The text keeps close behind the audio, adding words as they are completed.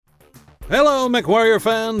Hello, MechWarrior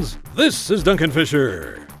fans! This is Duncan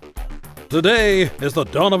Fisher. Today is the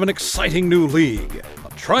dawn of an exciting new league. A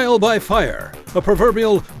trial by fire, a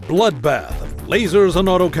proverbial bloodbath of lasers and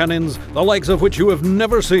autocannons, the likes of which you have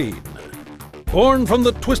never seen. Born from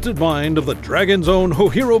the twisted mind of the Dragon's own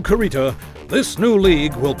Hohiro Kurita, this new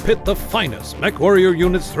league will pit the finest MechWarrior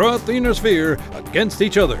units throughout the Inner Sphere against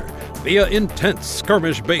each other via intense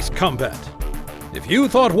skirmish-based combat. If you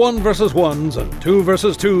thought 1 versus 1s and 2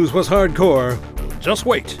 versus 2s was hardcore, just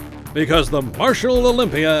wait, because the Martial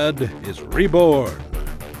Olympiad is reborn.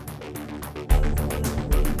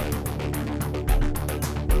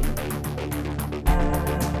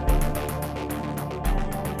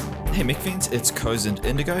 Hey Mech fans, it's Coz and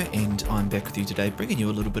Indigo, and I'm back with you today bringing you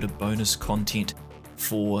a little bit of bonus content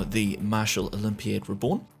for the Martial Olympiad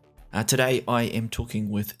Reborn. Today I am talking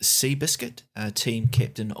with Seabiscuit, team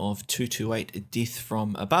captain of 228 Death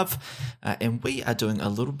from Above, and we are doing a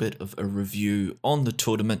little bit of a review on the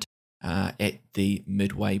tournament at the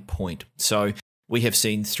midway point. So we have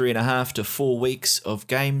seen 3.5 to 4 weeks of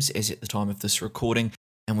games as at the time of this recording,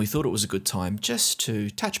 and we thought it was a good time just to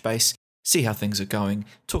touch base, see how things are going,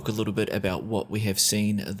 talk a little bit about what we have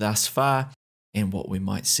seen thus far and what we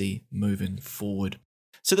might see moving forward.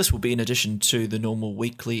 So this will be in addition to the normal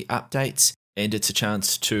weekly updates, and it's a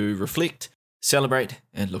chance to reflect, celebrate,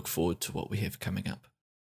 and look forward to what we have coming up.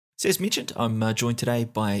 So as mentioned, I'm joined today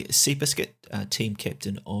by Seabiscuit, team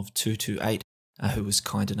captain of 228, who was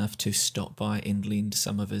kind enough to stop by and lend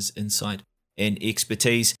some of his insight and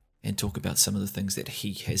expertise and talk about some of the things that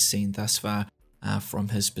he has seen thus far from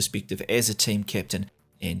his perspective as a team captain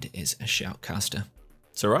and as a shoutcaster.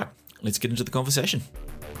 So right, let's get into the conversation.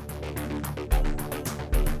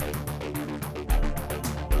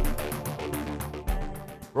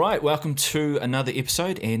 Right, welcome to another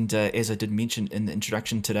episode, and as I did mention in the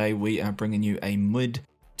introduction today, we are bringing you a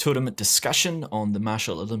mid-tournament discussion on the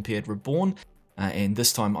Martial Olympiad Reborn, and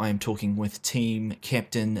this time I am talking with team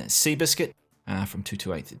captain Seabiscuit from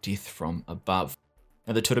 228 Death from Above.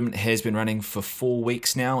 Now, the tournament has been running for 4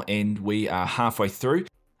 weeks now, and we are halfway through,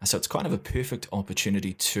 so it's kind of a perfect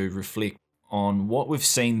opportunity to reflect on what we've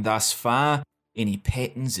seen thus far, any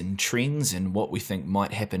patterns and trends, and what we think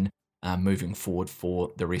might happen moving forward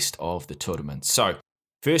for the rest of the tournament. So,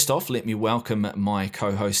 first off, let me welcome my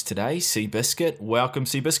co-host today, Seabiscuit. Welcome,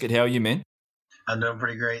 Seabiscuit. How are you, man? I'm doing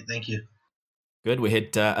pretty great, thank you. Good. We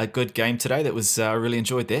had a good game today. That was I really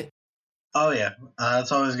enjoyed that. Oh yeah,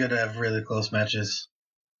 it's always good to have really close matches.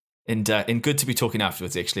 And good to be talking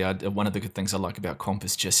afterwards. Actually, one of the good things I like about comp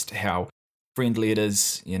is just how friendly it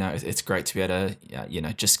is. You know, it's great to be able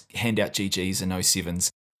to just hand out GGs and 07s.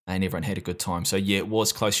 And everyone had a good time. So yeah, it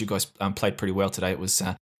was close. You guys played pretty well today. It was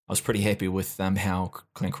I was pretty happy with how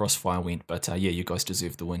Clan Crossfire went. But yeah, you guys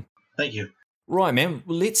deserved the win. Thank you. Right, man.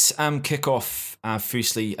 Well, let's kick off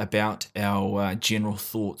firstly about our general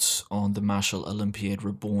thoughts on the Martial Olympiad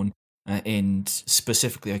Reborn, and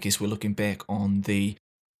specifically, I guess we're looking back on the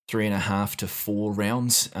 3.5 to 4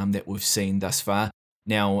 rounds that we've seen thus far.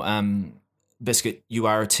 Now, Biscuit, you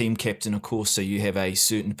are a team captain, of course, so you have a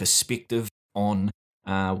certain perspective on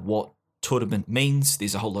what tournament means.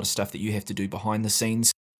 There's a whole lot of stuff that you have to do behind the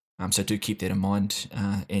scenes, so do keep that in mind,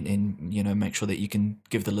 and make sure that you can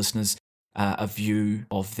give the listeners a view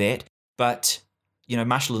of that. But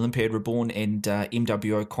Martial Olympiad Reborn and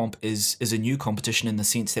MWO Comp is a new competition in the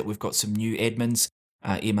sense that we've got some new admins.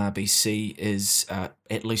 MRBC is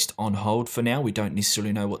at least on hold for now. We don't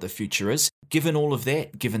necessarily know what the future is. Given all of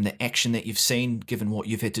that, given the action that you've seen, given what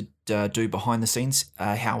you've had to do behind the scenes,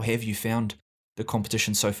 how have you found the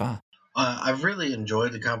competition so far? I've really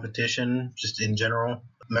enjoyed the competition, just in general.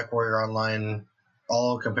 MechWarrior Online,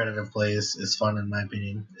 all competitive plays is fun in my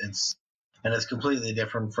opinion. It's completely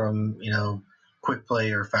different from quick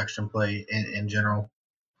play or faction play in general.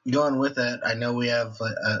 Going with that, I know we have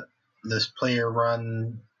this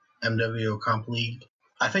player-run MWO Comp League.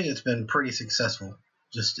 I think it's been pretty successful,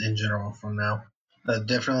 just in general from now. That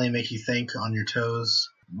definitely make you think on your toes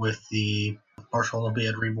with the Martial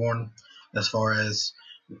Olympiad Reborn, as far as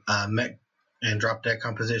mech and drop deck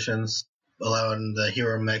compositions, allowing the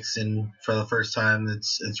hero mechs in for the first time.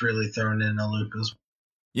 It's really thrown in a loop as well.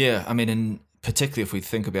 Yeah, I mean, and particularly if we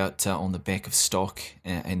think about on the back of stock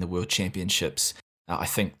and the World Championships, I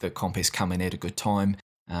think the comp has come in at a good time.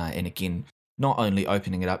 And again, not only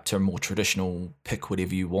opening it up to a more traditional pick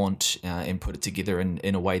whatever you want and put it together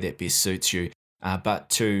in a way that best suits you, but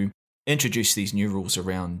to introduce these new rules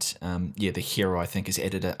around, the hero I think has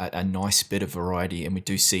added a nice bit of variety, and we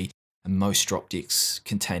do see most drop decks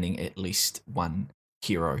containing at least one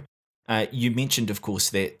hero. You mentioned, of course,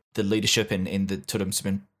 that the leadership and the tournament's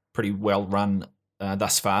been pretty well run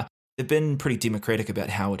thus far. they've been pretty democratic about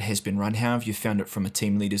how it has been run. How have you found it from a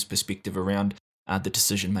team leader's perspective around the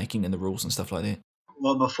decision making and the rules and stuff like that?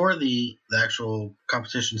 Well, before the actual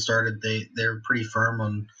competition started, they're pretty firm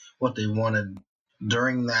on what they wanted.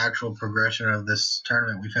 During the actual progression of this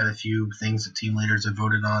tournament, we've had a few things that team leaders have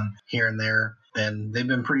voted on here and there, and they've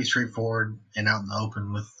been pretty straightforward and out in the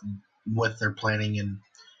open with their planning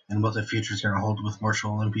and what the future is going to hold with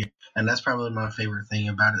Martial Olympia. And that's probably my favorite thing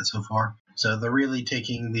about it so far. So they're really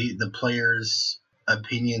taking the players'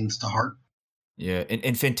 opinions to heart. Yeah,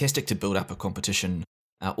 and fantastic to build up a competition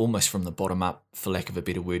almost from the bottom up, for lack of a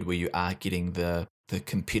better word, where you are getting the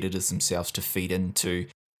competitors themselves to feed into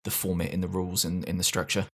the format and the rules and the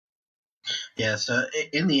structure. Yeah, so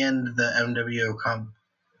in the end, the MWO comp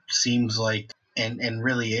seems like, and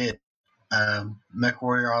really is,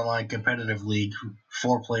 MechWarrior Online Competitive League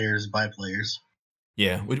for players by players.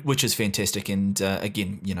 Yeah, which is fantastic. And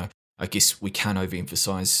again, I guess we can't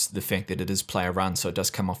overemphasize the fact that it is player run, so it does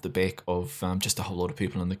come off the back of just a whole lot of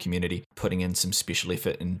people in the community putting in some special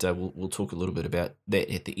effort, and we'll talk a little bit about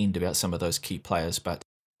that at the end about some of those key players. But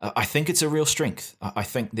I think it's a real strength. I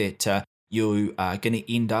think that you are going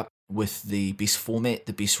to end up with the best format,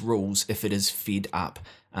 the best rules, if it is fed up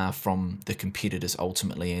from the competitors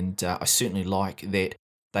ultimately. And I certainly like that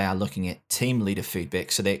they are looking at team leader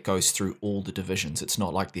feedback, so that goes through all the divisions. It's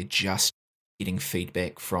not like they're just getting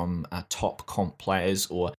feedback from top comp players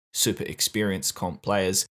or super experienced comp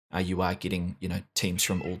players. You are getting teams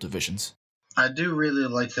from all divisions. I do really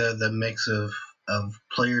like the mix of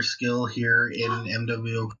player skill here in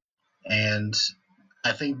MWO, and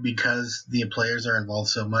I think because the players are involved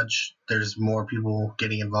so much, there's more people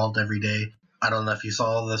getting involved every day. I don't know if you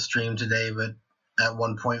saw the stream today, but at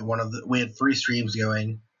one point we had 3 streams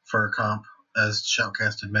going for a comp, as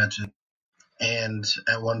Shoutcast had mentioned, and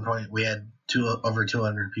at one point we had over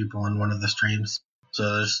 200 people in one of the streams.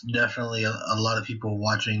 So there's definitely a lot of people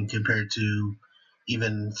watching compared to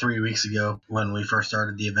even 3 weeks ago when we first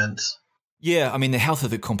started the events. Yeah, I mean, the health of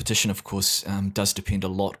the competition, of course, does depend a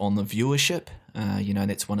lot on the viewership.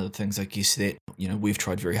 That's one of the things, I guess, that we've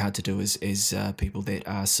tried very hard to do as people that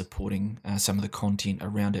are supporting some of the content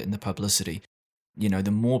around it and the publicity.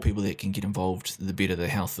 The more people that can get involved, the better the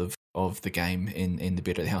health of the game and the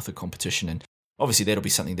better the health of competition. And obviously, that'll be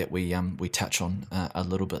something that we touch on a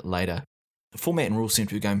little bit later. The format and rules seem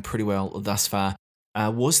to be going pretty well thus far.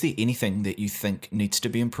 Was there anything that you think needs to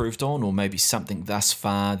be improved on, or maybe something thus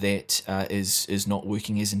far that is not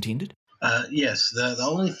working as intended? Yes, the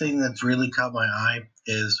only thing that's really caught my eye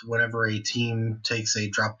is whenever a team takes a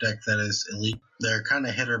drop deck that is elite, they're kind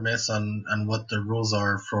of hit or miss on what the rules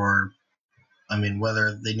are for,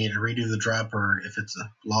 whether they need to redo the drop or if it's a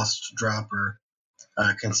lost drop or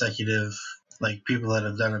consecutive, like people that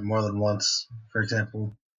have done it more than once, for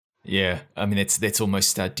example. Yeah, I mean that's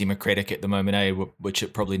almost democratic at the moment, which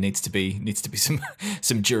it probably needs to be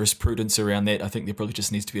some jurisprudence around that. I think there probably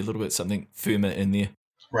just needs to be a little bit something firmer in there.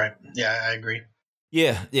 Right. Yeah, I agree.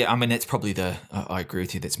 Yeah. I mean that's probably I agree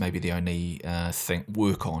with you. That's maybe the only thing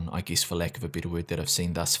work on, I guess, for lack of a better word, that I've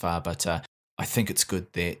seen thus far. But I think it's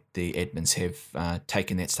good that the admins have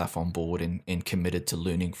taken that stuff on board and committed to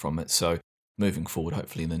learning from it. So moving forward,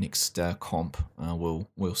 hopefully in the next comp,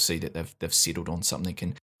 we'll see that they've settled on something,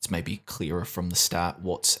 and it's maybe clearer from the start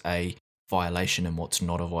what's a violation and what's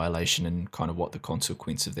not a violation, and kind of what the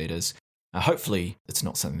consequence of that is. Hopefully it's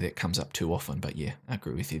not something that comes up too often, but yeah, I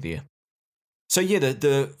agree with you there. So yeah,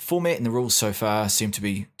 the format and the rules so far seem to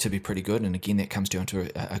be pretty good, and again that comes down to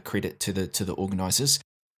a credit to the organisers.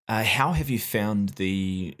 How have you found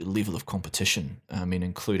the level of competition? I mean,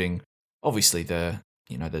 including obviously the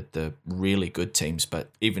really good teams, but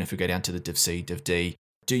even if we go down to the Div C, Div D,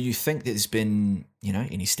 do you think there's been,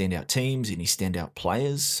 any standout teams, any standout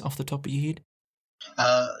players off the top of your head?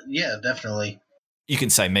 Yeah, definitely. You can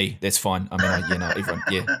say me. That's fine. I mean, everyone.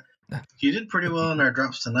 Yeah. You did pretty well in our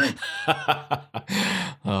drops tonight.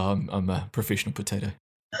 I'm a professional potato.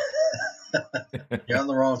 You're on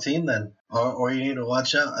the wrong team then, or you need to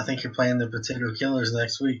watch out. I think you're playing the Potato Killers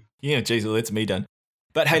next week. Yeah, geez, well, that's me done.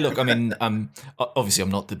 But hey, look, I mean, obviously I'm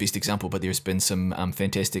not the best example, but there's been some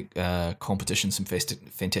fantastic competition, some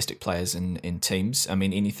fantastic players in teams. I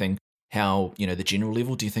mean, anything, how, the general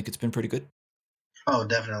level, do you think it's been pretty good? Oh,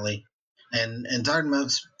 definitely. And talking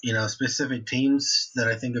about, specific teams that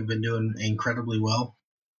I think have been doing incredibly well.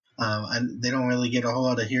 And they don't really get a whole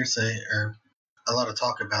lot of hearsay or a lot of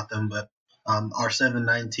talk about them, but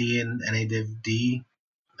R719 and NA Div D,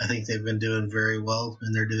 I think they've been doing very well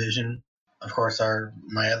in their division. Of course,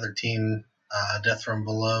 my other team, Death from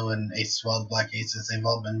Below and Aces Wild Black Aces, they've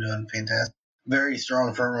all been doing fantastic. Very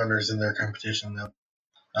strong front runners in their competition, though.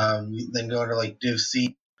 Then go to like Div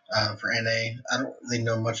C. for NA. I don't really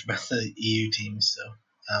know much about the EU teams, so.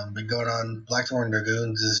 But going on, Blackthorn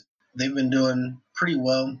Dragoons they've been doing pretty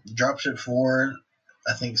well. Dropship 4,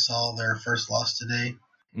 I think, saw their first loss today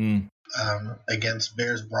against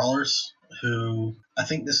Bears Brawlers, who I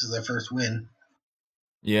think this is their first win.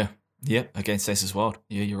 Yeah, against Aces Wild.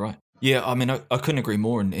 Yeah, you're right. Yeah, I mean, I couldn't agree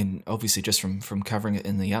more, and obviously just from covering it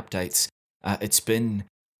in the updates, it's been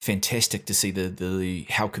fantastic to see the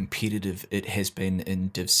how competitive it has been in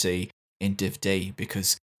Div C and Div D,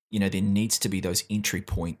 because there needs to be those entry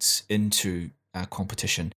points into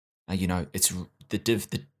competition. It's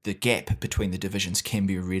the gap between the divisions can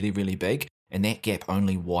be really, really big, and that gap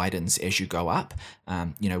only widens as you go up.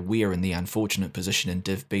 We are in the unfortunate position in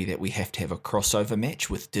Div B that we have to have a crossover match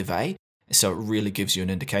with Div A, so it really gives you an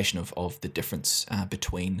indication of the difference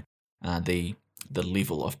between the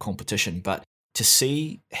level of competition. But to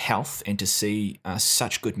see health and to see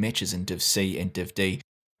such good matches in Div C and Div D,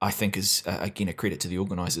 I think is, again, a credit to the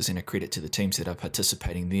organisers and a credit to the teams that are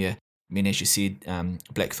participating there. I mean, as you said,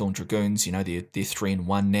 Blackthorn Dragoons, they're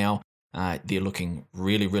 3-1 now. They're looking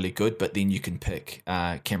really, really good. But then you can pick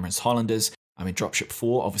Cameron's Highlanders. I mean, Dropship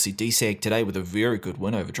 4, obviously DSAG today with a very good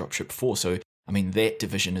win over Dropship 4. So, I mean, that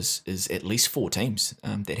division is at least 4 teams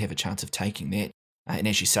that have a chance of taking that. And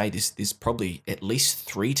as you say, there's probably at least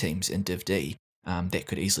 3 teams in Div D that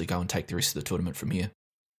could easily go and take the rest of the tournament from here.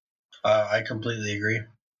 I completely agree.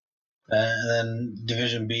 And then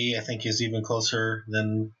Division B, I think, is even closer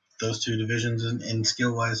than those 2 divisions in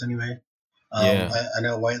skill-wise anyway. I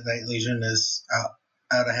know White Knight Legion is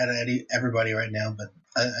out ahead of everybody right now, but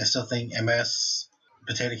I still think MS,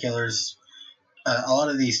 Potato Killers, a lot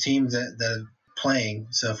of these teams that are playing.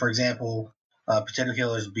 So, for example, Potato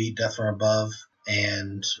Killers beat Death from Above,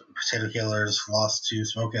 and Potato Killers lost to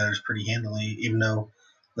Smoke Adders pretty handily, even though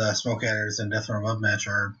the Smoke Adders and Death from Above match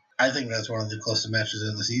I think that's one of the closest matches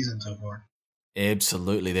of the season so far.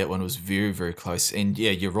 Absolutely, that one was very, very close. And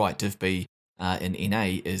yeah, you're right, Div B in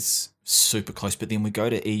NA is super close. But then we go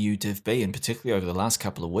to EU Div B, and particularly over the last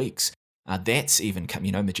couple of weeks, that's even come,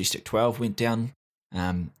 Majestic 12 went down.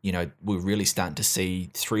 We're really starting to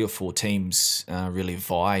see 3 or 4 teams really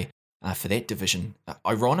vie for that division.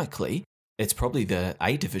 Ironically, it's probably the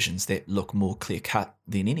A divisions that look more clear-cut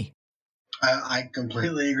than any. I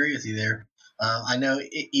completely agree with you there. I know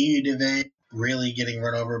EU Div A really getting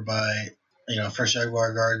run over by, First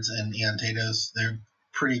Jaguar Guards and Eon Tatos. They're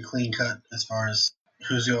pretty clean cut as far as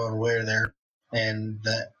who's going where there. And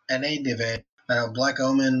the NA Div A, Black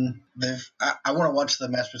Omen, I want to watch the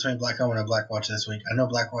match between Black Omen and Blackwatch this week. I know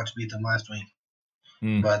Blackwatch beat them last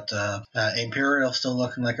week. But Imperial still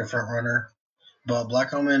looking like a front runner. But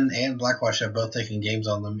Black Omen and Blackwatch have both taken games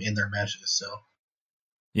on them in their matches, so...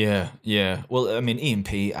 Yeah. Well, I mean,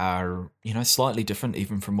 EMP are, slightly different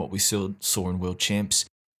even from what we saw in World Champs.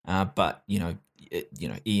 But,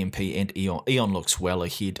 EMP and Eon looks well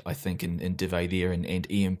ahead, I think, in Div A there, and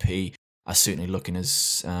EMP are certainly looking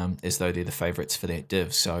as though they're the favourites for that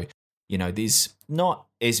Div. So, there's not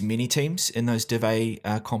as many teams in those Div A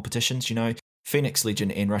competitions. Phoenix Legion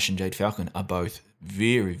and Russian Jade Falcon are both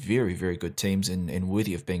very, very, very good teams and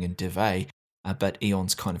worthy of being in Div A. But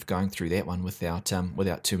Eon's kind of going through that one without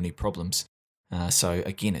too many problems. So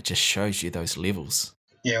again, it just shows you those levels.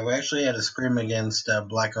 Yeah, we actually had a scrim against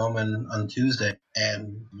Black Omen on Tuesday,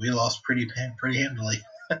 and we lost pretty handily.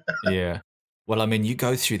 Yeah. Well, I mean, you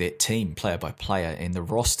go through that team player by player, and the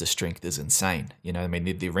roster strength is insane.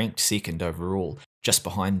 They're ranked second overall, just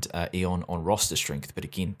behind Eon on roster strength. But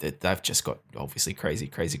again, they've just got obviously crazy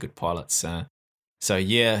good pilots. So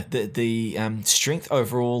yeah, the strength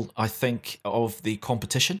overall, I think, of the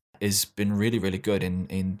competition has been really, really good,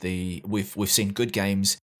 and we've seen good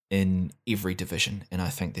games in every division, and I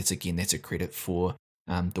think that's a credit for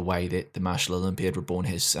the way that the Martial Olympiad Reborn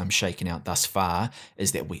has shaken out thus far,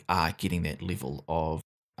 is that we are getting that level of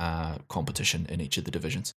competition in each of the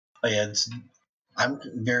divisions. Oh yeah, I'm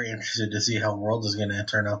very interested to see how Worlds is going to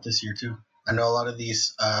turn out this year too. I know a lot of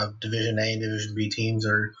these Division A and Division B teams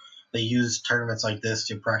they use tournaments like this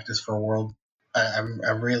to practice for World.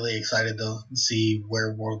 I'm really excited to see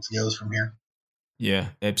where Worlds goes from here. Yeah,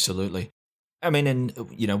 absolutely. I mean, and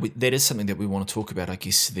that is something that we want to talk about, I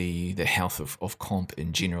guess, the health of comp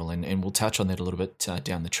in general, and we'll touch on that a little bit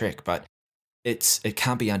down the track. But it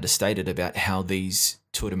can't be understated about how these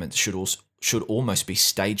tournaments should almost be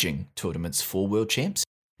staging tournaments for World Champs,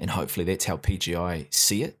 and hopefully that's how PGI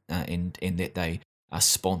see it, and that they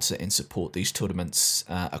sponsor and support these tournaments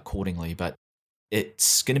accordingly. But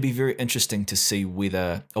it's going to be very interesting to see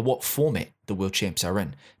what format the World Champs are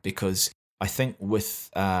in, because I think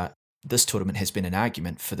with this tournament has been an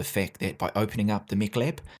argument for the fact that by opening up the Mech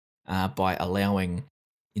Lab, by allowing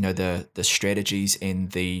the strategies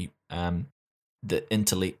and the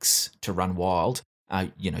intellects to run wild,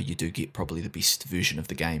 you do get probably the best version of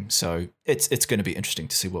the game. So it's going to be interesting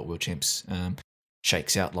to see what World Champs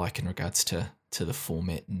shakes out like in regards to the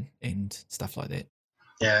format and stuff like that.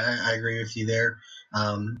 Yeah, I agree with you there.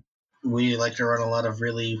 We like to run a lot of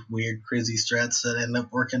really weird, crazy strats that end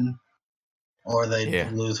up working, or they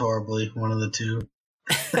lose horribly. One of the two.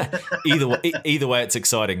 Either way, it's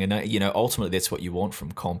exciting, and ultimately that's what you want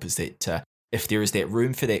from comp, is that if there is that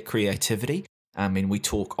room for that creativity. And we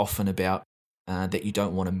talk often about that you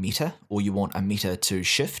don't want a meta, or you want a meta to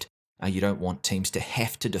shift. You don't want teams to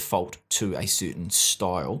have to default to a certain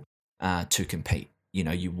style to compete.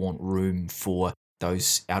 You want room for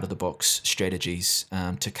those out-of-the-box strategies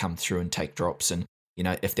to come through and take drops. And,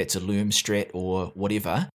 if that's a Loom strat or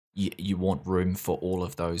whatever, you want room for all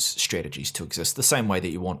of those strategies to exist. The same way that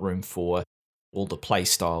you want room for all the play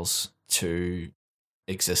styles to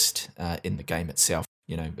exist in the game itself.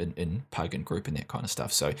 In Pug and group and that kind of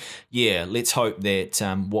stuff. So, yeah, let's hope that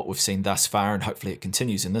what we've seen thus far, and hopefully it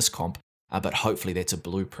continues in this comp, but hopefully that's a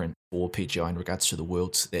blueprint for PGI in regards to the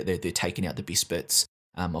Worlds, that they're taking out the best bits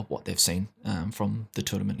of what they've seen from the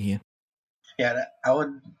tournament here. Yeah,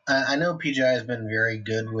 I know PGI has been very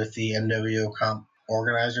good with the MWO comp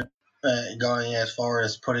organizer, going as far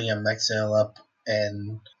as putting a mech sale up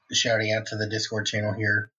and shouting out to the Discord channel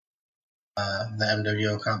here. The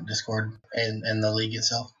MWO comp Discord and the league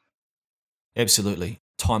itself. Absolutely.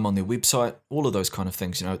 Time on their website, all of those kind of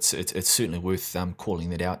things. It's certainly worth calling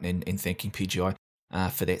that out and thanking PGI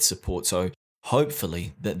for that support. So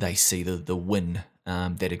hopefully that they see the win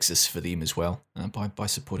that exists for them as well by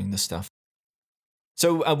supporting this stuff.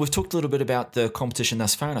 So we've talked a little bit about the competition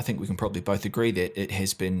thus far, and I think we can probably both agree that it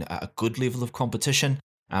has been a good level of competition.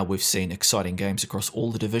 We've seen exciting games across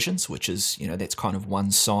all the divisions, which is, that's kind of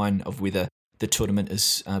one sign of whether the tournament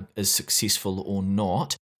is successful or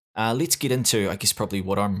not. Let's get into, I guess, probably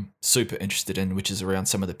what I'm super interested in, which is around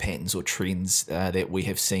some of the patterns or trends that we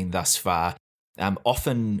have seen thus far.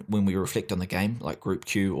 Often when we reflect on the game, like Group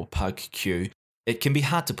Q or Pug Q, it can be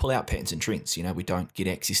hard to pull out patterns and trends. We don't get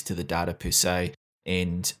access to the data per se,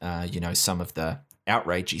 and some of the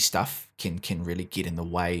outragey stuff can really get in the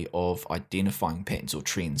way of identifying patterns or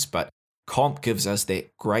trends. But comp gives us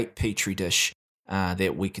that great petri dish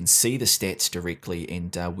that we can see the stats directly,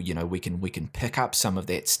 and we can pick up some of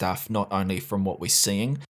that stuff, not only from what we're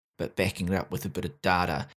seeing, but backing it up with a bit of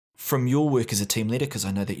data. From your work as a team leader, because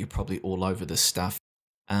I know that you're probably all over this stuff,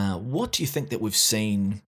 what do you think that we've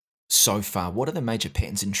seen so far? What are the major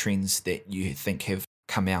patterns and trends that you think have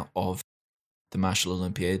come out of the Martial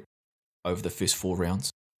Olympiad over the first 4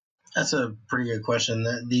 rounds? That's a pretty good question.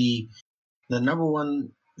 The number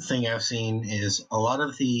one thing I've seen is a lot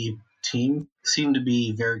of the team seem to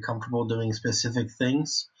be very comfortable doing specific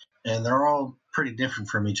things, and they're all pretty different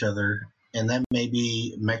from each other. And that may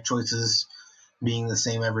be mech choices being the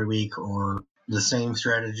same every week, or the same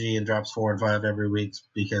strategy and drops 4 and 5 every week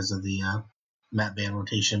because of the map ban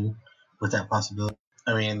rotation with that possibility.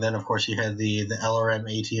 I mean, then of course you had the LRM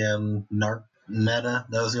ATM NARC meta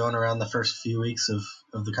that was going around the first few weeks of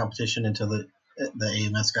the competition until the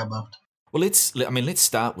AMS got buffed. Well, let's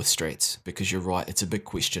start with strats, because you're right, it's a big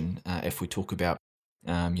question if we talk about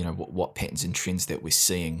what patterns and trends that we're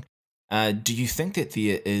seeing. Do you think that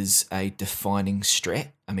there is a defining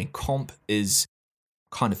strat? I mean, comp is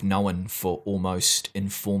kind of known for almost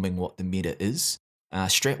informing what the meta is.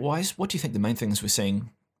 Strat-wise, what do you think the main things we're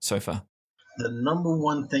seeing so far? The number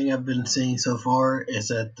one thing I've been seeing so far is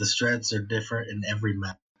that the strats are different in every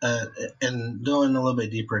map. And going a little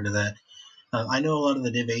bit deeper into that, I know a lot of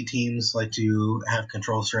the Div A teams like to have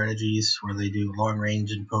control strategies where they do long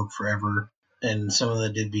range and poke forever, and some of the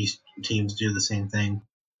Div B teams do the same thing.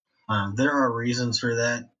 There are reasons for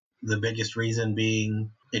that. The biggest reason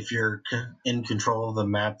being, if you're in control of the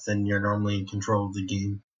map, then you're normally in control of the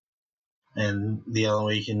game. And the only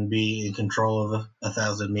way you can be in control of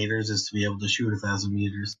 1,000 meters is to be able to shoot 1,000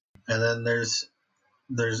 meters. And then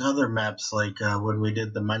there's other maps, like when we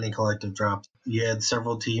did the Mining Collective drop, you had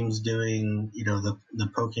several teams doing, the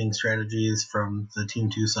poking strategies from the Team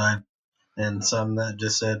 2 side, and some that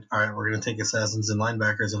just said, all right, we're going to take assassins and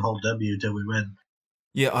linebackers and hold W till we win.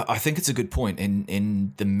 Yeah, I think it's a good point,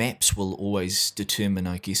 and the maps will always determine,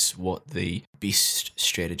 I guess, what the best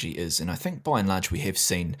strategy is. And I think by and large we have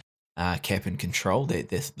seen cap and control, that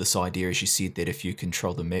this idea, as you said, that if you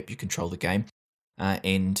control the map, you control the game.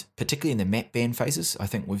 And particularly in the map ban phases, I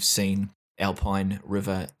think we've seen Alpine,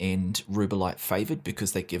 River, and Rubelite favoured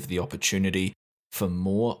because they give the opportunity for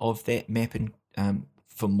more of that map and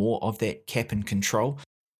for more of that cap and control.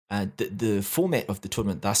 The format of the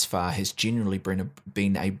tournament thus far has generally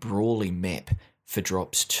been a brawly map for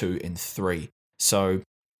drops 2 and 3. So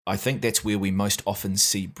I think that's where we most often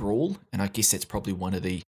see Brawl, and I guess that's probably one of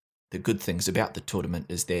the good things about the tournament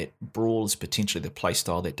is that Brawl is potentially the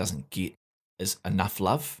playstyle that doesn't get enough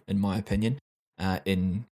love, in my opinion,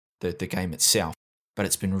 in the game itself. But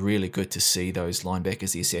it's been really good to see those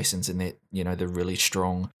linebackers, the assassins, and that, the really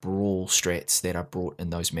strong Brawl strats that are brought in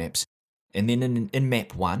those maps. And then in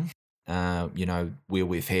map 1, where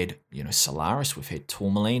we've had, Solaris, we've had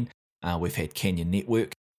Tourmaline, we've had Canyon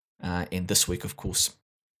Network, and this week, of course,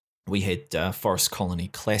 we had Forest Colony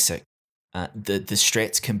Classic. The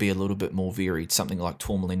strats can be a little bit more varied. Something like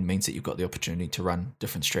Tourmaline means that you've got the opportunity to run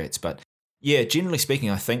different strats. But yeah, generally speaking,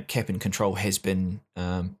 I think Cap and Control has been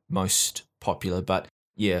most popular. But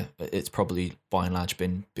yeah, it's probably by and large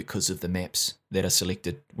been because of the maps that are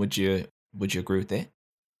selected. Would you agree with that?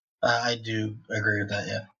 I do agree with that,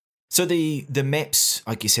 yeah. So the maps,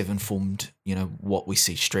 I guess, have informed, what we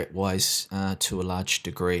see strat-wise to a large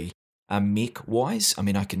degree. Mech-wise, I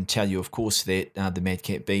mean, I can tell you, of course, that the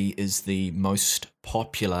Madcap B is the most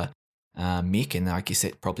popular mech, and I guess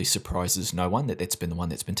that probably surprises no one, that's been the one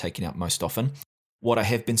that's been taken out most often. What I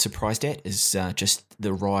have been surprised at is just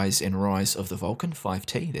the rise of the Vulcan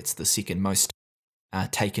 5T. That's the second most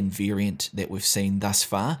taken variant that we've seen thus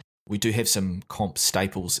far. We do have some comp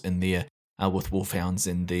staples in there with Wolfhounds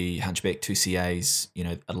and the Hunchback 2CAs,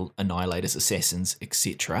 Annihilators, Assassins,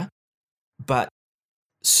 etc. But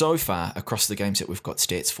so far, across the games that we've got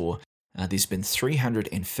stats for, there's been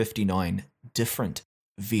 359 different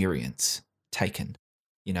variants taken,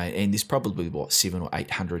 and there's probably, 700 or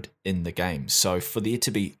 800 in the game. So for there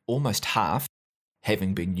to be almost half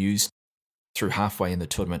having been used through halfway in the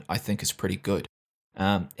tournament, I think is pretty good.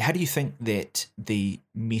 How do you think that the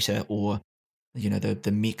meta or,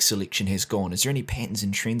 the mech selection has gone? Is there any patterns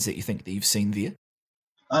and trends that you think that you've seen there?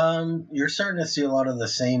 You're starting to see a lot of the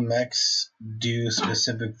same mechs do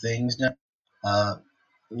specific things now.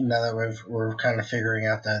 Now that we're kind of figuring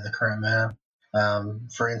out the current map.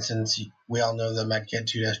 For instance, we all know the Medkit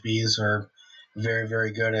 2-Bs are very,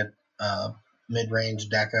 very good at mid-range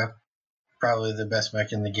DECA. Probably the best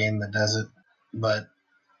mech in the game that does it. But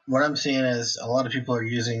what I'm seeing is a lot of people are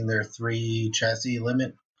using their 3 chassis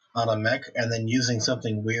limit on a mech and then using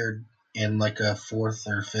something weird in like a 4th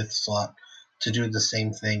or 5th slot to do the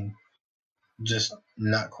same thing. Just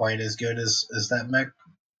not quite as good as that mech.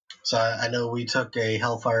 So I know we took a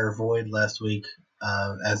Hellfire Void last week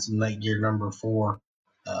as night gear number 4,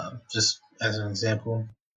 just as an example.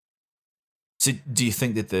 So do you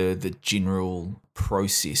think that the general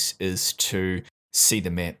process is to see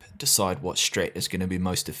the map, decide what strat is going to be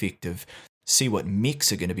most effective, see what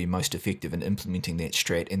mechs are going to be most effective in implementing that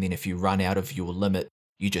strat, and then if you run out of your limit,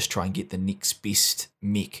 you just try and get the next best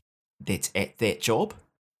mech that's at that job?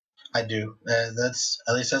 I do. At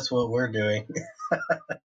least that's what we're doing.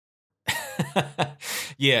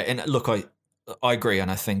 Yeah, and look, I agree,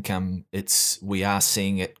 and I think we are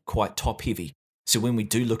seeing it quite top heavy. So when we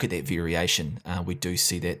do look at that variation, we do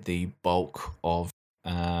see that the bulk of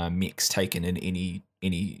mechs taken in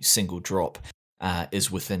any single drop is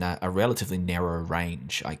within a relatively narrow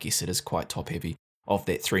range. I guess it is quite top heavy. Of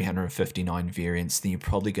that 359 variants, then you're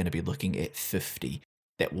probably going to be looking at 50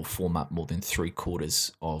 that will form up more than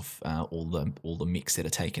 3/4 of all the mechs that are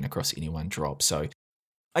taken across any one drop. So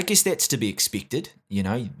I guess that's to be expected.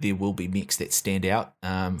 There will be mechs that stand out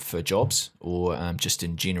for jobs or just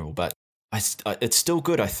in general, but it's still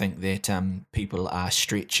good, I think, that people are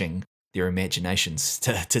stretching their imaginations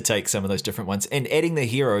to take some of those different ones, and adding the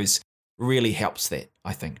heroes really helps that,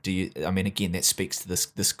 I think. Again, that speaks to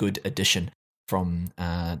this good addition from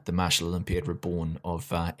the Martial Olympiad Reborn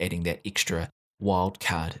of adding that extra wild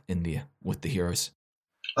card in there with the heroes.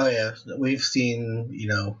 Oh yeah, we've seen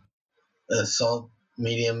assault,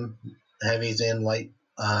 medium, heavies, and light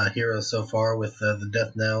heroes so far with the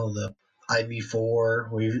Death Knell, the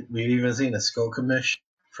IV4. We've even seen a Skokomish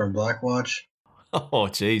from Blackwatch. Oh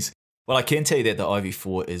geez. Well, I can tell you that the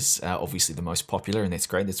IV4 is obviously the most popular, and that's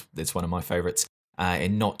great. That's one of my favorites.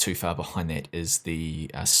 And not too far behind that is the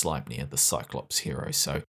Sleipnir, the Cyclops hero.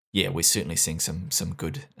 So yeah, we're certainly seeing some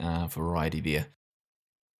good variety there.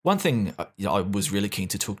 One thing I was really keen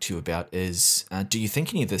to talk to you about is, do you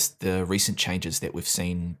think any of the recent changes that we've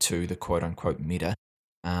seen to the quote-unquote meta,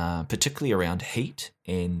 particularly around heat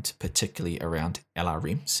and particularly around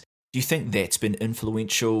LRMs, do you think that's been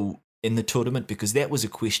influential in the tournament? Because that was a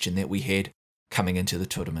question that we had coming into the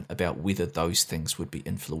tournament about whether those things would be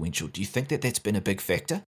influential. Do you think that that's been a big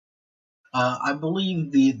factor? I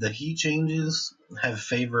believe the heat changes have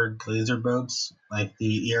favored laser boats, like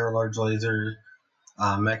the ER large laser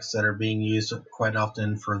mechs that are being used quite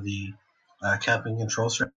often for the capping control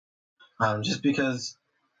strategy. Just because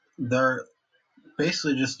they're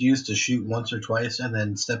basically just used to shoot once or twice and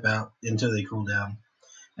then step out until they cool down.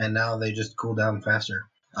 And now they just cool down faster.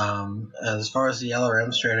 As far as the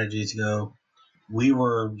LRM strategies go, we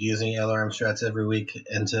were using LRM strats every week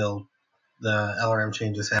until the LRM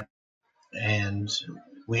changes happened. And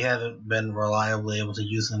we haven't been reliably able to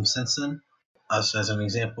use them since then. Us as an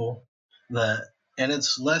example. And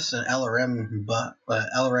it's less an LRM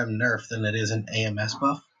nerf than it is an AMS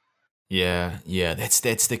buff. Yeah,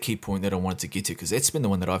 that's the key point that I wanted to get to, because that's been the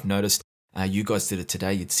one that I've noticed. You guys did it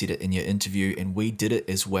today. You'd said it in your interview, and we did it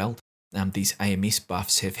as well. These AMS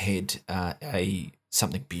buffs have had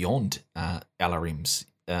something beyond LRMs,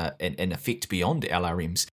 an effect beyond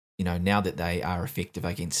LRMs. Now that they are effective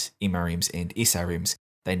against MRMs and SRMs,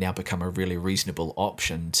 they now become a really reasonable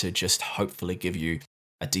option to just hopefully give you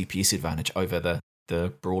a DPS advantage over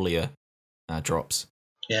the brawlier drops.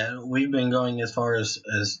 Yeah, we've been going as far as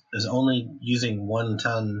only using 1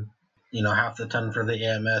 ton, half the ton for the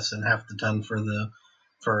AMS and half the ton for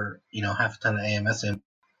half a ton of AMS ammo.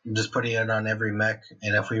 Just putting it on every mech,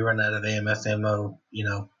 and if we run out of AMS ammo,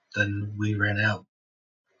 then we ran out.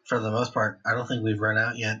 For the most part, I don't think we've run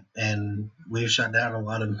out yet, and we've shut down a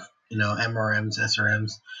lot of MRMs,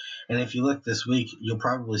 SRMs, and if you look this week, you'll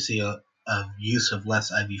probably see a use of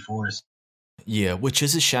less IV4s. Yeah, which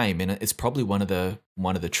is a shame, and it's probably one of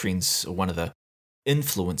the trends, or one of the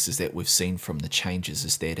influences that we've seen from the changes,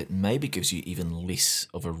 is that it maybe gives you even less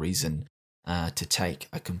of a reason to take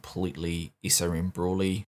a completely SRM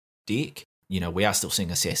brawly deck. We are still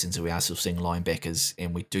seeing assassins, and we are still seeing linebackers,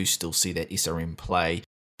 and we do still see that SRM play,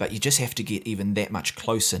 but you just have to get even that much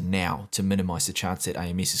closer now to minimize the chance that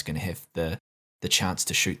AMS is going to have the chance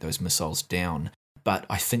to shoot those missiles down. But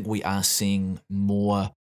I think we are seeing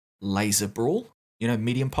more laser brawl,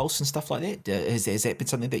 medium pulse and stuff like that. Has that been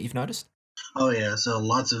something that you've noticed? Oh yeah, so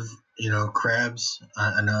lots of crabs.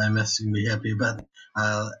 I know MS can be happy about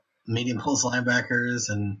medium pulse linebackers,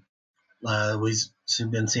 and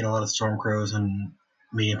we've been seeing a lot of storm crows and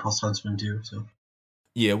medium pulse huntsmen too. So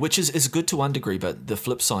yeah, which is good to one degree, but the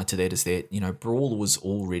flip side to that is that brawl was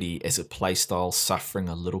already, as a playstyle, suffering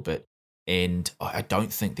a little bit, and I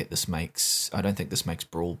don't think this makes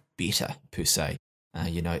brawl better per se.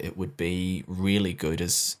 It would be really good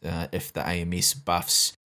as if the AMS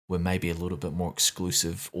buffs were maybe a little bit more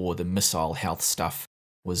exclusive, or the missile health stuff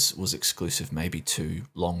was exclusive maybe to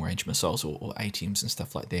long-range missiles or ATMs and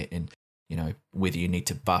stuff like that. And, whether you need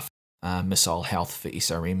to buff missile health for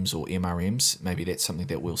SRMs or MRMs, maybe that's something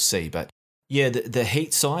that we'll see. But yeah, the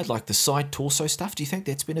heat side, like the side torso stuff, do you think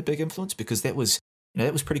that's been a big influence? Because that was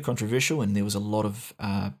pretty controversial, and there was a lot of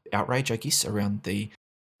outrage, I guess, around the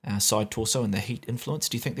side torso and the heat influence.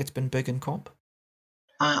 Do you think that's been big in comp?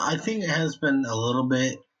 I think it has been a little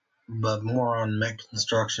bit, but more on mech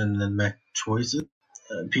construction than mech choices.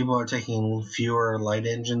 People are taking fewer light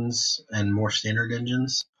engines and more standard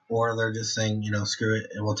engines, or they're just saying, screw it,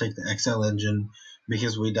 and we'll take the XL engine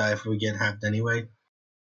because we die if we get halved anyway.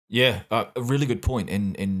 Yeah, a really good point.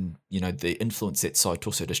 And the influence that side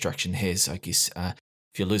torso destruction has, I guess,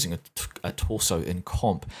 if you're losing a torso in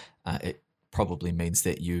comp, it probably means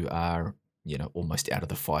that you are, almost out of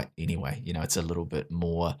the fight anyway. It's a little bit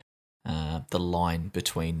more, the line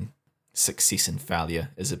between success and failure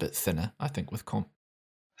is a bit thinner, I think, with comp.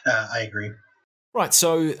 I agree. Right,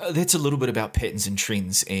 so that's a little bit about patterns and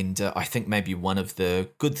trends, and I think maybe one of the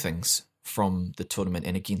good things from the tournament,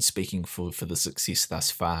 and again speaking for the success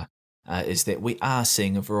thus far, is that we are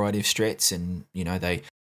seeing a variety of strats, and they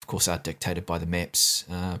of course are dictated by the maps,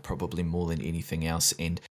 probably more than anything else,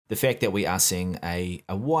 and the fact that we are seeing a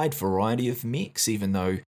wide variety of mechs, even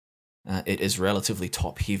though it is relatively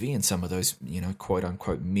top heavy, and some of those quote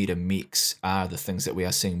unquote meta mechs are the things that we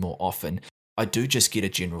are seeing more often. I do just get a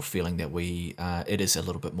general feeling that it is a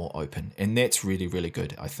little bit more open, and that's really, really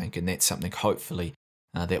good, I think, and that's something hopefully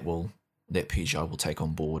that Peugeot will take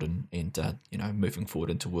on board, and moving forward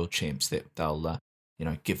into World Champs, that they'll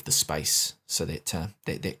give the space so that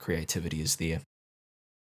that creativity is there.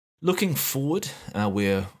 Looking forward,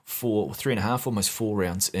 we're 3.5, almost 4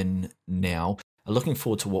 rounds in now. Looking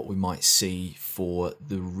forward to what we might see for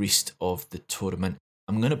the rest of the tournament.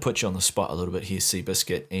 I'm going to put you on the spot a little bit here,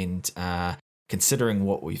 Seabiscuit, and considering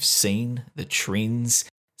what we've seen, the trends,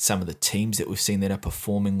 some of the teams that we've seen that are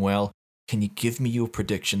performing well, can you give me your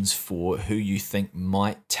predictions for who you think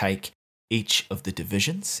might take each of the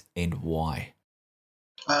divisions and why?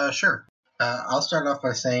 Sure. I'll start off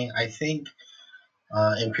by saying I think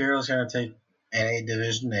Imperial's going to take NA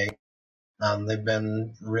Division A. They've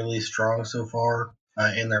been really strong so far.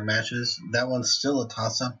 in their matches. That one's still a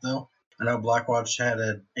toss-up, though. I know Blackwatch had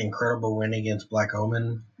an incredible win against Black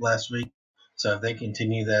Omen last week, so if they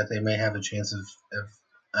continue that, they may have a chance of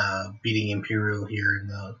beating Imperial here in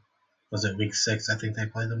was it week 6? I think they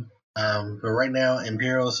play them. But right now,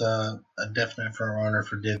 Imperial's a definite front runner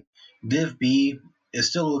for Div. Div B, it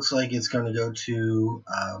still looks like it's going to go to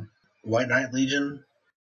White Knight Legion,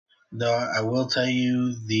 though I will tell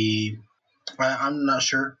you I'm not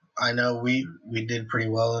sure. I know we did pretty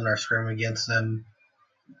well in our scrim against them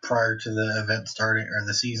prior to the event starting or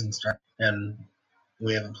the season starting, and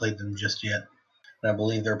we haven't played them just yet. And I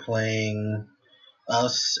believe they're playing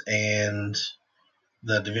us and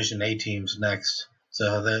the Division A teams next.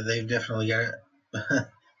 So they've definitely got it.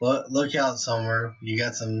 Look out, Summer. You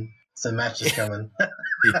got some matches coming.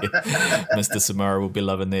 Yeah. Mr. Samara will be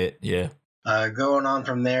loving that, yeah. Going on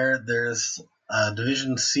from there, there's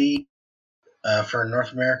Division C for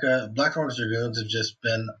North America. Blackthorn Dragoons have just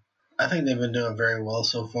been, I think they've been doing very well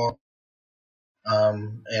so far.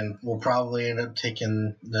 And will probably end up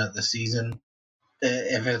taking the season.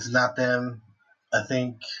 If it's not them, I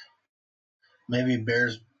think maybe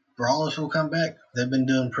Bears Brawlers will come back. They've been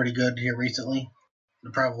doing pretty good here recently.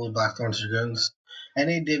 Probably Blackthorn Dragoons.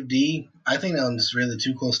 NA Div D, I think that one's really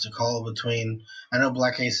too close to call between. I know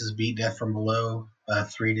Black Aces beat Death from Below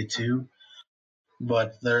 3-2,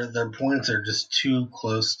 but their points are just too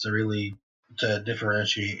close to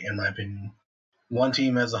differentiate, in my opinion. One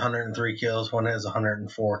team has 103 kills, one has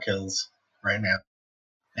 104 kills right now,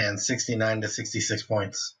 and 69 to 66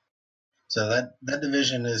 points. So that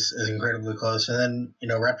division is incredibly close. And then,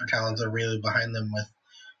 Raptor Talons are really behind them with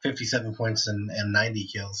 57 points and 90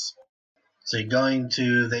 kills. So you're going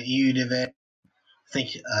to the EU Div A. I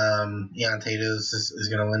think Eon Tatos is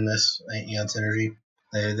going to win this, Eon Synergy.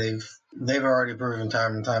 They've already proven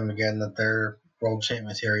time and time again that they're world champ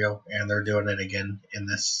material, and they're doing it again in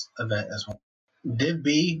this event as well. Div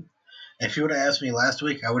B, if you would have asked me last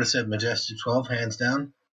week, I would have said Majestic 12, hands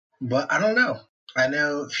down. But I don't know. I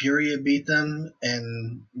know Furia beat them,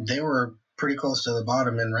 and they were pretty close to the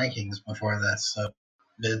bottom in rankings before that. So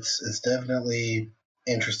it's definitely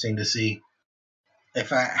interesting to see.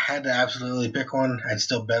 If I had to absolutely pick one, I'd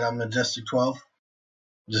still bet on Majestic 12,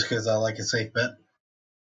 just because I like a safe bet.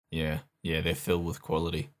 Yeah, they're filled with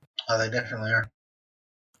quality. Oh, they definitely are.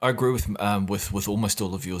 I agree with almost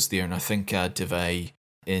all of yours there, and I think Div A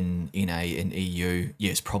in NA and EU,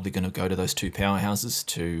 it's probably going to go to those two powerhouses,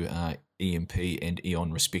 to EMP and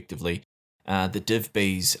Eon respectively. The Div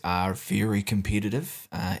Bs are very competitive,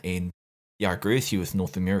 and I agree with you with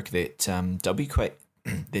North America that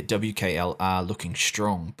that WKL are looking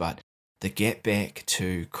strong, but the gap back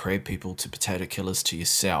to Crab People, to Potato Killers, to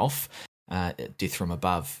yourself, Death from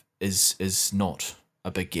Above, is not a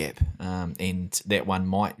big gap, and that one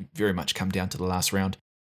might very much come down to the last round.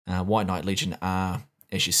 White Knight Legion are,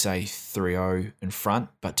 as you say, 3-0 in front,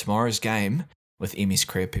 but tomorrow's game with MS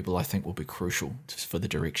Crab People, I think, will be crucial for the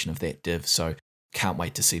direction of that div, so can't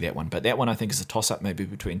wait to see that one. But that one, I think, is a toss-up maybe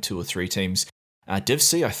between 2 or 3 teams. Div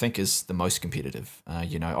C, I think, is the most competitive. I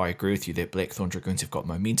agree with you that Blackthorn Dragoons have got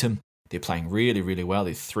momentum. They're playing really, really well.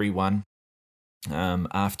 They're 3-1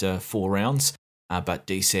 after 4 rounds. But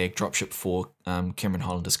DSAG, Dropship 4, Cameron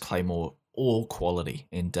Hollander's Claymore, all quality.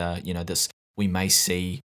 And, this we may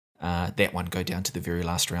see that one go down to the very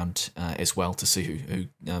last round as well, to see who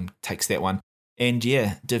takes that one. And,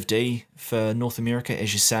 Div D for North America,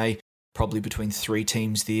 as you say, probably between 3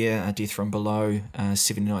 teams there, Death from Below,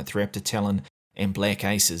 79th Raptor Talon, and Black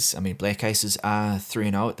Aces. I mean, Black Aces are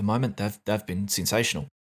 3-0 at the moment. They've been sensational.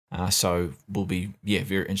 So will be,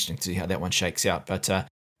 very interesting to see how that one shakes out. But,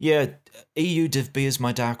 EU Div B is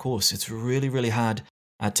my dark horse. It's really, really hard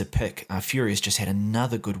to pick. Furious just had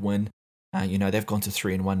another good win. They've gone to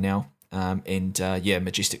 3-1 now.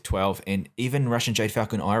 Majestic 12, and even Russian Jade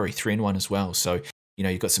Falcon Irie 3-1 as well. So,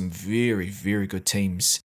 you've got some very, very good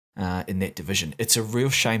teams in that division. It's a real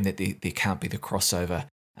shame that there can't be the crossover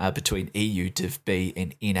between EU Div B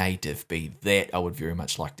and NA Div B. That I would very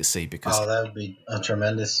much like to see, because that would be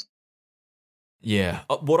tremendous. Yeah,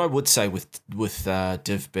 what I would say with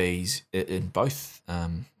Div Bs in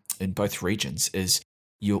both regions is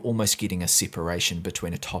you're almost getting a separation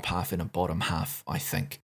between a top half and a bottom half, I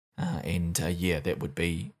think. That would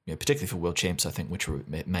be, particularly for World Champs, I think, which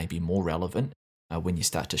may be more relevant when you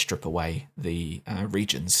start to strip away the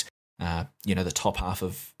regions. The top half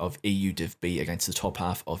of EU Div B against the top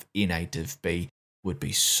half of NA Div B would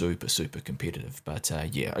be super, super competitive. But I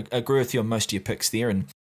agree with you on most of your picks there, and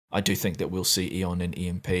I do think that we'll see Eon and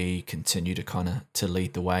EMP continue to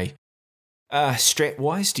lead the way.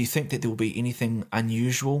 Strat-wise, do you think that there will be anything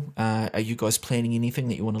unusual? Are you guys planning anything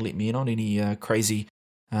that you want to let me in on? Any crazy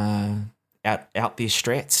out there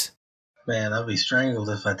strats? Man, I'll be strangled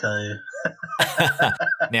if I tell you.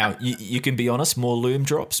 Now, you can be honest, more loom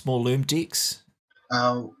drops, more loom decks?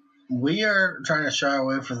 We are trying to shy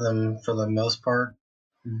away from them for the most part,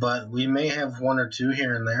 but we may have one or two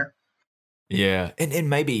here and there. Yeah, and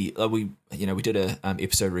maybe we did a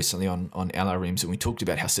episode recently on LRMs, and we talked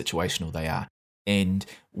about how situational they are. And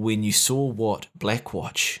when you saw what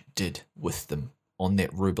Blackwatch did with them on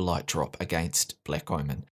that Rubelite drop against Black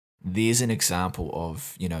Omen, there's an example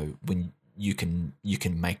of when you can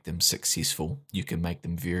make them successful, you can make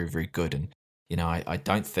them very, very good. And I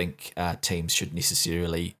don't think teams should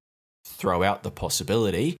necessarily throw out the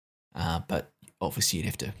possibility, but obviously you'd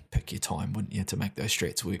have to pick your time, wouldn't you, to make those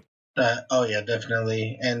strats work. Oh yeah,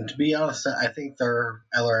 definitely. And to be honest, I think their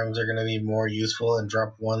LRMs are going to be more useful in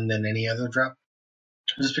drop 1 than any other drop,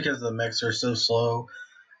 just because the mechs are so slow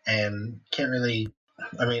and can't really.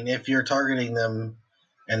 I mean, if you're targeting them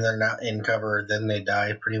and they're not in cover, then they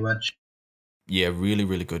die pretty much. Yeah, really,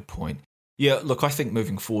 really good point. Yeah, look, I think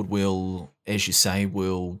moving forward, as you say,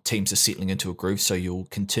 teams are settling into a groove, so you'll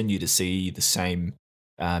continue to see the same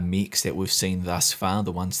mechs that we've seen thus far,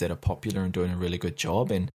 the ones that are popular and doing a really good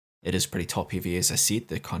job. And it is pretty top heavy, as I said.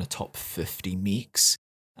 The kind of top 50 mechs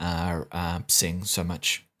are seeing so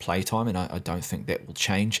much playtime, and I don't think that will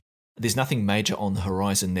change. There's nothing major on the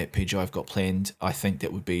horizon that PGI have got planned, I think,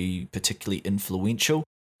 that would be particularly influential.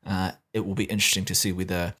 It will be interesting to see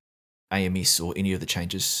whether AMS or any of the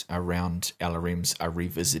changes around LRMs are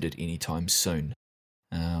revisited anytime soon.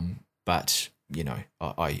 But,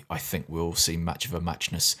 I think we'll see much of a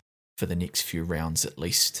muchness for the next few rounds, at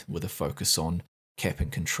least, with a focus on cap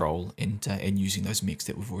and control and using those mechs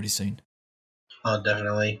that we've already seen. Oh,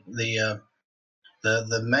 definitely. The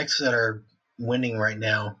mechs that are winning right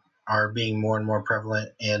now are being more and more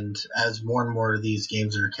prevalent, and as more and more of these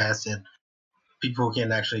games are casted, people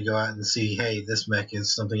can actually go out and see, hey, this mech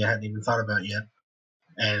is something I hadn't even thought about yet,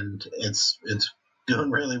 and it's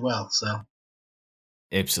doing really well. So,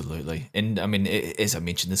 absolutely, and I mean, as I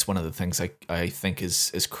mentioned, this one of the things I think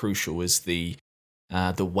is crucial is the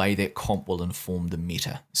way that comp will inform the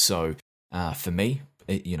meta. So, for me,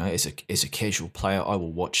 as a casual player, I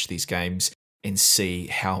will watch these games and see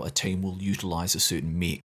how a team will utilize a certain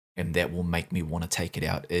mech, and that will make me want to take it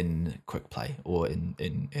out in quick play or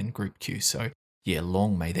in group queue. So yeah,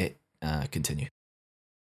 long may that continue.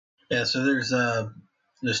 Yeah, so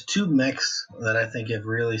there's two mechs that I think have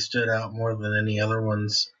really stood out more than any other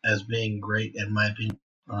ones as being great in my opinion.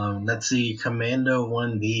 That's the Commando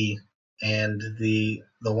 1B, and the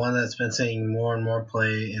one that's been seeing more and more play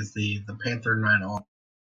is the Panther 9R.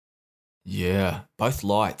 Yeah, both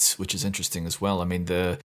lights, which is interesting as well. I mean,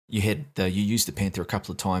 you used the Panther a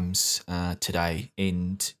couple of times today,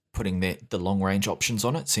 and putting the long range options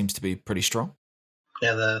on it seems to be pretty strong.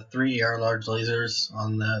 Yeah, the 3 AR large lasers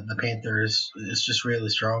on the Panther is just really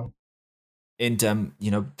strong. And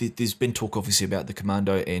there's been talk obviously about the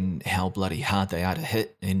Commando and how bloody hard they are to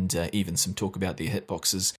hit, and even some talk about their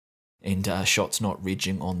hitboxes and shots not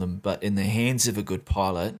regging on them. But in the hands of a good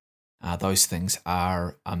pilot, those things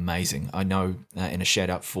are amazing. I know, and a shout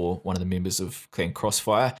out for one of the members of Clan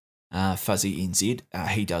Crossfire, Fuzzy NZ,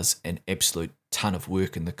 he does an absolute ton of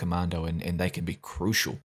work in the Commando, and they can be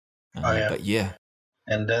crucial. But yeah.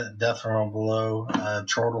 And Death from Below,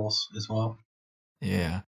 Chortles as well.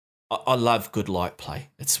 Yeah. I love good light play.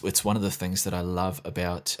 It's one of the things that I love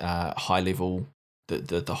about high level,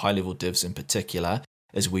 the high level divs in particular,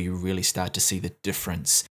 is where you really start to see the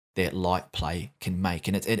difference that light play can make.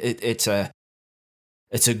 And it's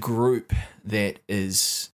a group that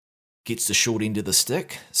gets the short end of the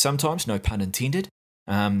stick sometimes, no pun intended.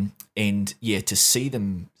 And yeah, to see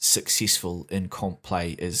them successful in comp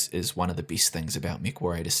play is one of the best things about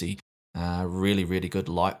MechWarrior, to see really, really good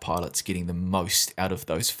light pilots getting the most out of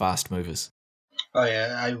those fast movers. Oh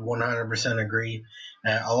yeah, I 100% agree.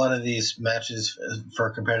 A lot of these matches for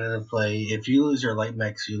competitive play, if you lose your light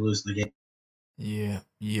mechs, you lose the game.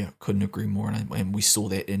 Yeah, couldn't agree more. And we saw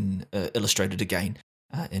that in illustrated again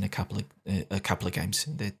in a couple of games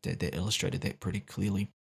that illustrated that pretty clearly.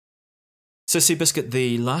 So, Seabiscuit,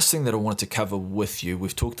 the last thing that I wanted to cover with you,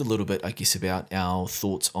 we've talked a little bit, I guess, about our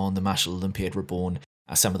thoughts on the Martial Olympiad Reborn,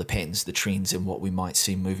 some of the patterns, the trends, and what we might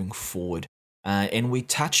see moving forward. And we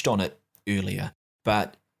touched on it earlier,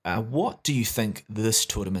 but what do you think this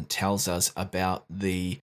tournament tells us about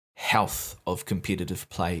the health of competitive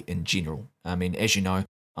play in general? I mean, as you know,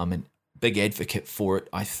 I'm a big advocate for it.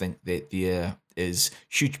 I think that there is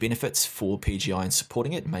huge benefits for PGI in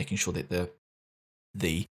supporting it, making sure that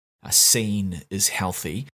the scene is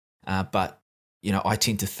healthy. But, I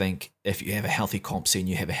tend to think if you have a healthy comp scene,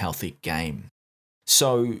 you have a healthy game.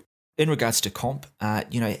 So in regards to comp,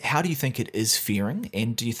 how do you think it is faring?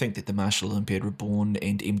 And do you think that the Martial Olympiad Reborn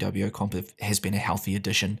and MWO comp has been a healthy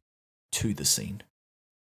addition to the scene?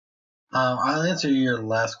 I'll answer your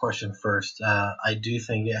last question first. I do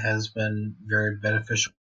think it has been very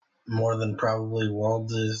beneficial, more than probably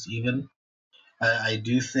Worlds is even. I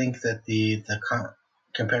do think that the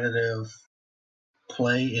competitive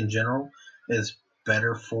play in general is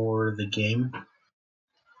better for the game.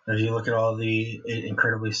 If you look at all the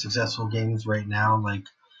incredibly successful games right now, like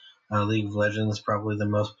League of Legends, probably the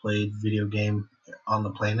most played video game on the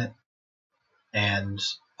planet, and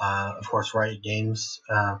of course Riot Games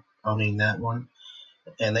owning that one,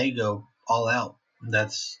 and they go all out.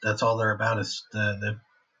 That's all they're about is the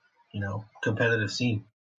competitive scene,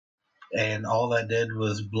 and all that did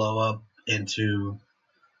was blow up into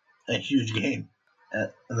a huge game.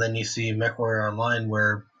 And then you see MechWarrior Online,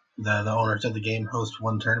 where the owners of the game host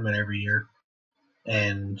one tournament every year,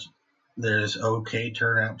 and there's okay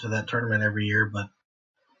turnout to that tournament every year, but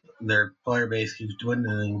their player base keeps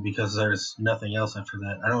dwindling because there's nothing else after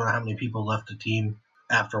that. I don't know how many people left the team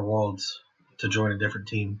after Worlds to join a different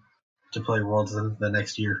team to play Worlds the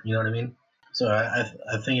next year. You know what I mean? So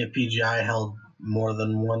I think if PGI held more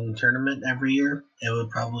than one tournament every year, it would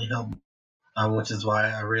probably help, which is why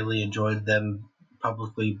I really enjoyed them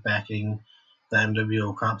publicly backing the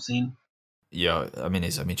MWO comp scene. Yeah, I mean,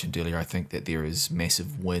 as I mentioned earlier, I think that there is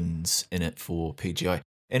massive wins in it for PGI.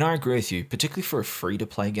 And I agree with you, particularly for a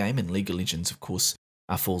free-to-play game, and League of Legends, of course,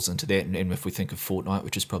 falls into that. And if we think of Fortnite,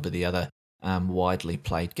 which is probably the other widely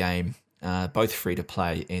played game, both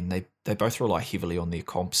free-to-play, and they both rely heavily on their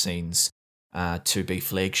comp scenes to be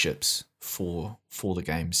flagships for the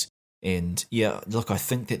games. And yeah, look, I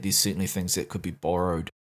think that there's certainly things that could be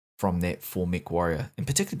borrowed from that for MechWarrior, and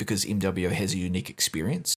particularly because MWO has a unique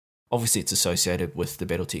experience. Obviously, it's associated with the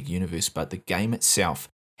BattleTech universe, but the game itself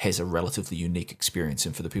has a relatively unique experience.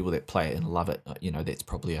 And for the people that play it and love it, that's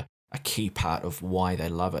probably a key part of why they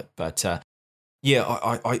love it. But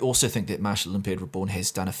I also think that Martial Olympiad Reborn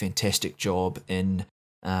has done a fantastic job in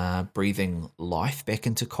breathing life back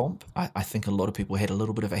into comp. I think a lot of people had a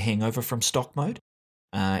little bit of a hangover from stock mode.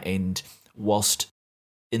 And whilst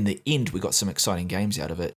in the end we got some exciting games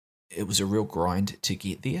out of it, it was a real grind to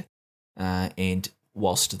get there. And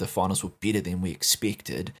whilst the finals were better than we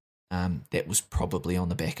expected, that was probably on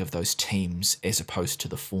the back of those teams as opposed to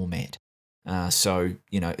the format. So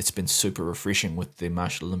it's been super refreshing with the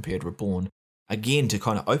Martial Olympiad Reborn, again, to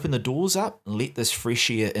kind of open the doors up, let this fresh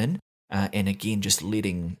air in, and again, just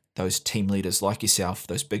letting those team leaders like yourself,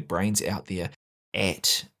 those big brains out there,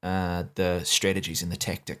 at the strategies and the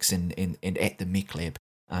tactics and at the Mech Lab,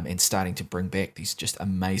 and starting to bring back these just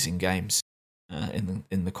amazing games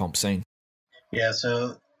in the comp scene. Yeah,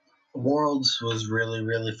 so Worlds was really,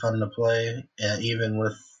 really fun to play, even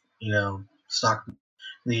with, stock.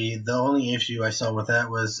 The only issue I saw with that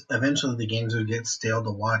was eventually the games would get stale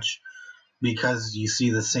to watch because you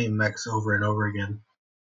see the same mechs over and over again.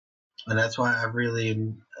 And that's why I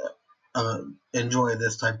really enjoy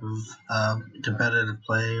this type of competitive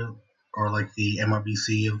play, or like the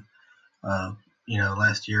MRBC of,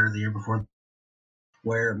 last year, the year before,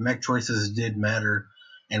 where mech choices did matter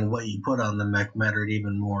and what you put on the mech mattered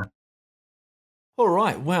even more. All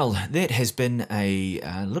right, well, that has been a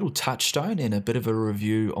little touchstone and a bit of a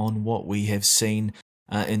review on what we have seen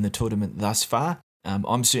in the tournament thus far.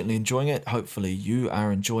 I'm certainly enjoying it. Hopefully you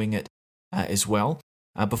are enjoying it as well.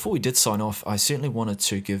 Before we did sign off, I certainly wanted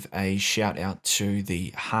to give a shout out to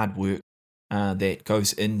the hard work that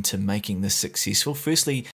goes into making this successful.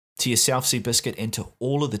 Firstly, to yourself, Seabiscuit, and to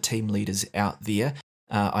all of the team leaders out there.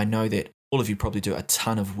 I know that all of you probably do a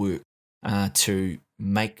ton of work to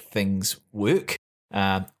make things work.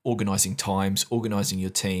 Organising times, organising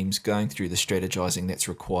your teams, going through the strategizing that's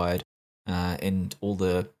required, and all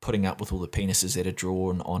the putting up with all the penises that are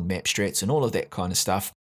drawn on map strats and all of that kind of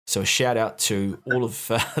stuff. So a shout out to all of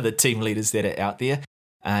the team leaders that are out there,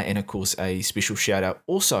 and of course a special shout out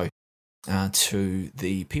also to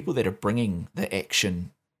the people that are bringing the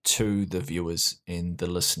action to the viewers and the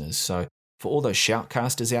listeners. So for all those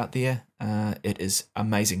shoutcasters out there, it is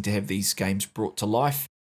amazing to have these games brought to life.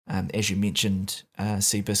 As you mentioned,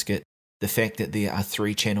 Seabiscuit, the fact that there are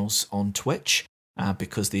 3 channels on Twitch,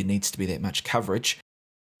 because there needs to be that much coverage,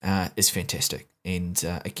 is fantastic. And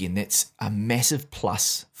again, that's a massive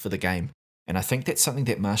plus for the game. And I think that's something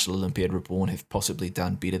that Martial Olympiad Reborn have possibly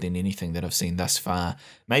done better than anything that I've seen thus far,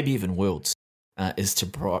 maybe even Worlds, is to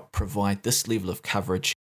provide this level of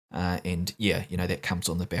coverage And yeah, that comes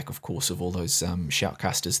on the back, of course, of all those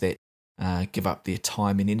shoutcasters that give up their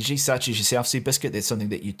time and energy, such as yourself, Seabiscuit. That's something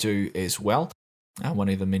that you do as well, one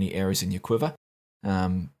of the many arrows in your quiver.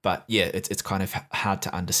 But yeah, it's kind of hard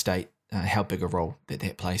to understate how big a role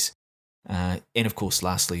that plays. And of course,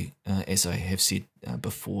 lastly, as I have said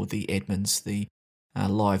before, the admins, the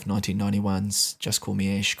live 1991s, Just Call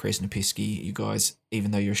Me Ash, Krasnopesky, you guys,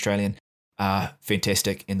 even though you're Australian, are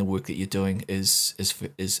fantastic, and the work that you're doing is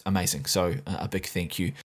amazing. So a big thank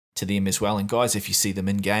you to them as well. And guys, if you see them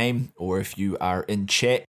in game or if you are in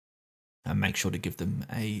chat, make sure to give them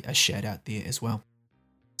a shout out there as well.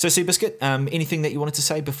 So Seabiscuit, anything that you wanted to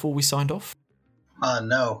say before we signed off?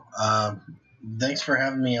 No. Thanks for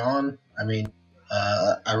having me on. I mean,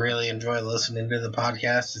 I really enjoy listening to the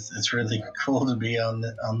podcast. It's really cool to be on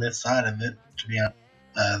this side of it, to be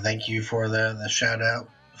honest. Thank you for the shout out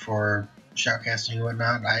for shoutcasting and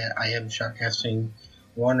whatnot. I am shoutcasting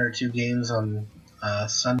 1 or 2 games on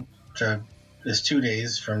Sunday. It's 2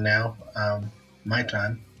 days from now, my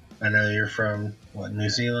time. I know you're from New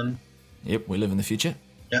Zealand. Yep, we live in the future.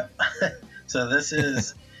 Yep. So that's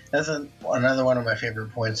another one of my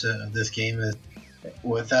favorite points of this game is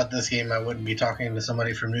without this game I wouldn't be talking to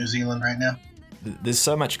somebody from New Zealand right now. There's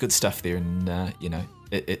so much good stuff there, and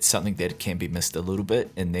it's something that can be missed a little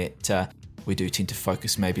bit, in that we do tend to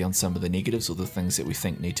focus maybe on some of the negatives or the things that we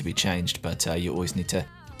think need to be changed, but you always need to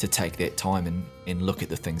take that time and look at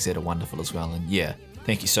the things that are wonderful as well. And yeah,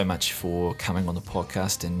 thank you so much for coming on the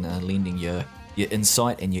podcast and lending your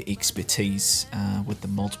insight and your expertise with the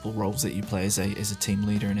multiple roles that you play as a team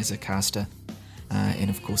leader and as a caster, and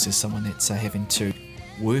of course as someone that's having to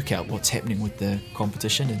work out what's happening with the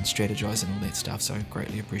competition and strategize and all that stuff. So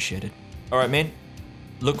greatly appreciated. All right, man.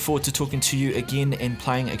 Look forward to talking to you again and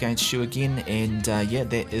playing against you again. And yeah,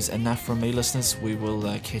 that is enough from me, listeners. We will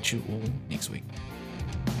catch you all next week.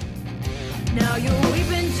 Now you're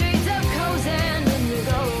weeping shades of Cozen and the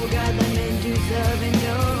go God the men to serve in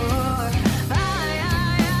your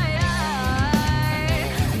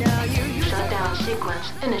Now you shutdown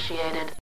sequence initiated.